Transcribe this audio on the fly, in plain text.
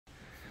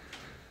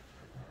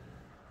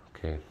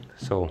Okay,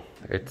 so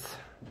it's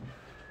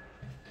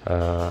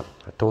a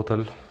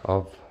total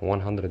of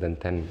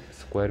 110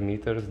 square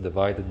meters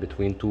divided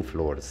between 2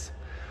 floors.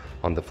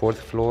 On the 4th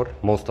floor,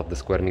 most of the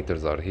square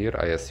meters are here.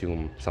 I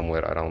assume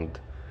somewhere around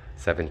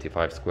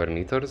 75 square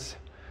meters,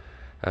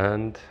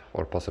 and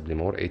or possibly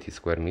more, 80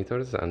 square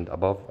meters, and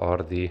above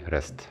are the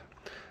rest.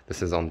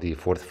 This is on the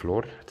 4th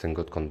floor. It's in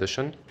good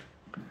condition,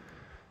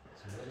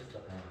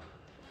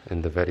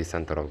 in the very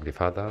center of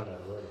Glyfada,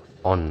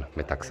 on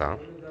Metaxa.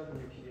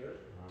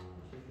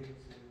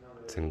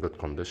 It's in good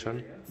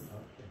condition.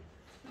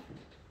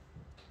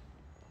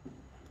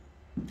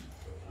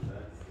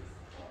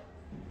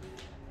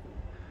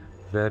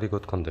 Very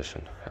good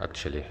condition,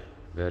 actually,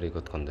 very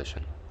good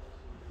condition.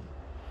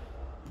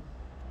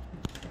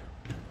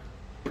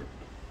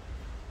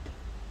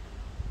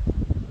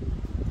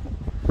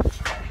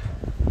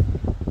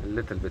 A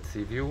little bit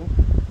sea view.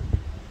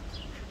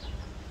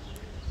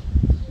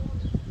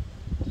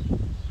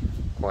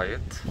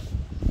 Quiet.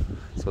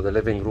 So the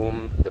living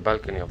room, the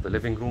balcony of the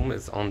living room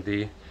is on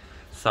the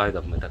side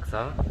of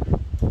Metaxa.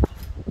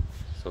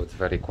 So it's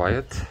very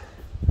quiet.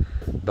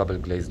 Double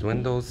glazed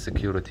windows,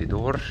 security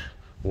door,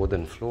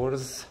 wooden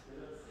floors,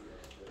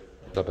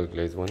 double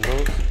glazed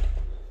windows.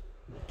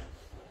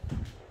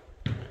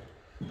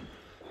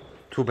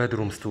 2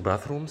 bedrooms, 2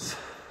 bathrooms.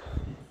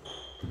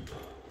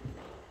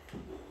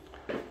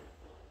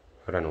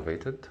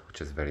 Renovated,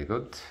 which is very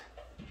good.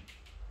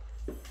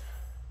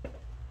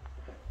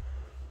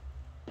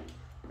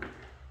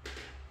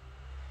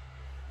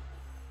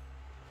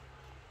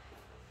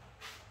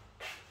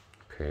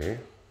 Okay.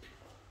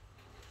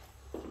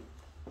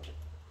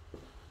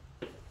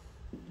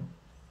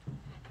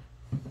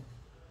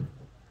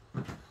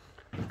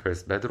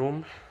 First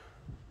bedroom.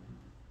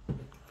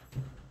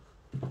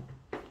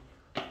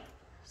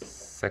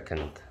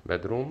 Second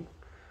bedroom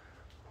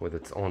with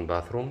its own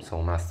bathroom,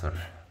 so master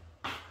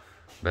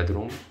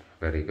bedroom,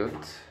 very good.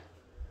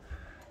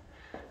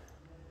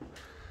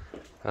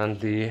 And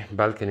the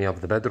balcony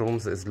of the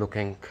bedrooms is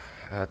looking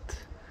at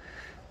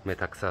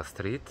Metaxa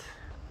Street.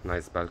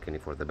 Nice balcony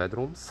for the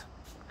bedrooms.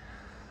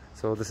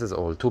 So this is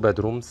all 2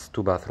 bedrooms,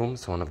 2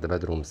 bathrooms. One of the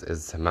bedrooms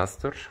is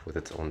master with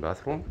its own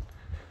bathroom.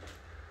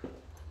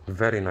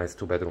 Very nice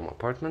 2-bedroom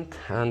apartment.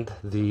 And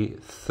the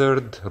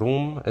 3rd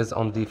room is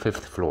on the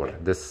 5th floor.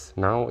 This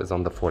now is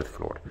on the 4th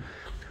floor.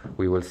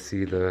 We will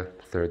see the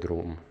 3rd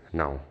room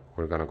now.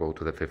 We're gonna go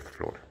to the 5th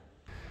floor.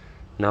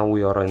 Now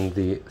we are in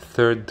the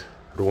 3rd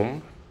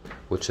room,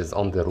 which is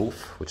on the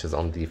roof, which is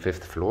on the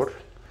 5th floor.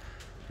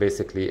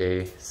 Basically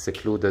a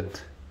secluded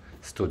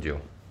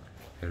studio.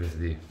 Here is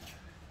the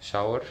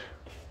shower,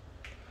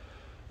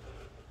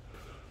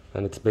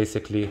 and it's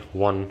basically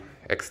one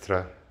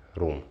extra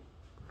room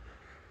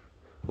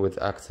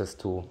with access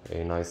to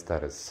a nice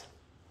terrace.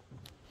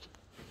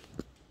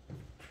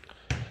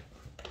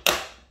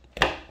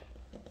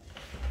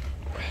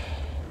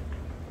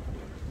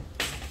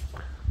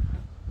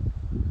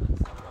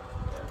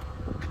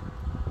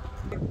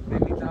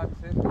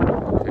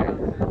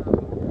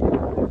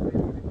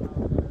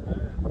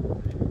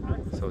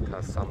 So it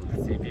has some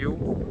sea view,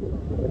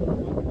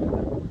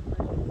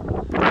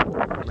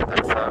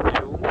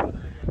 view,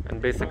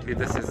 and basically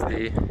this is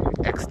the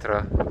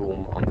extra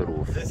room on the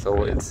roof.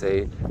 So it's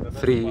a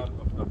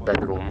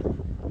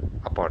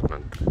 3-bedroom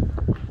apartment,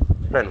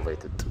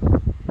 renovated.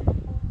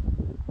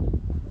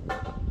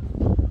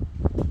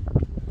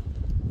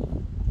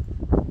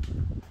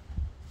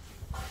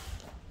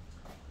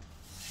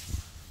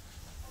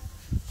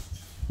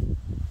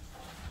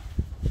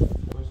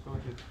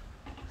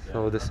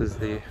 So this is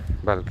the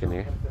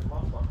balcony,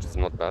 which is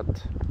not bad.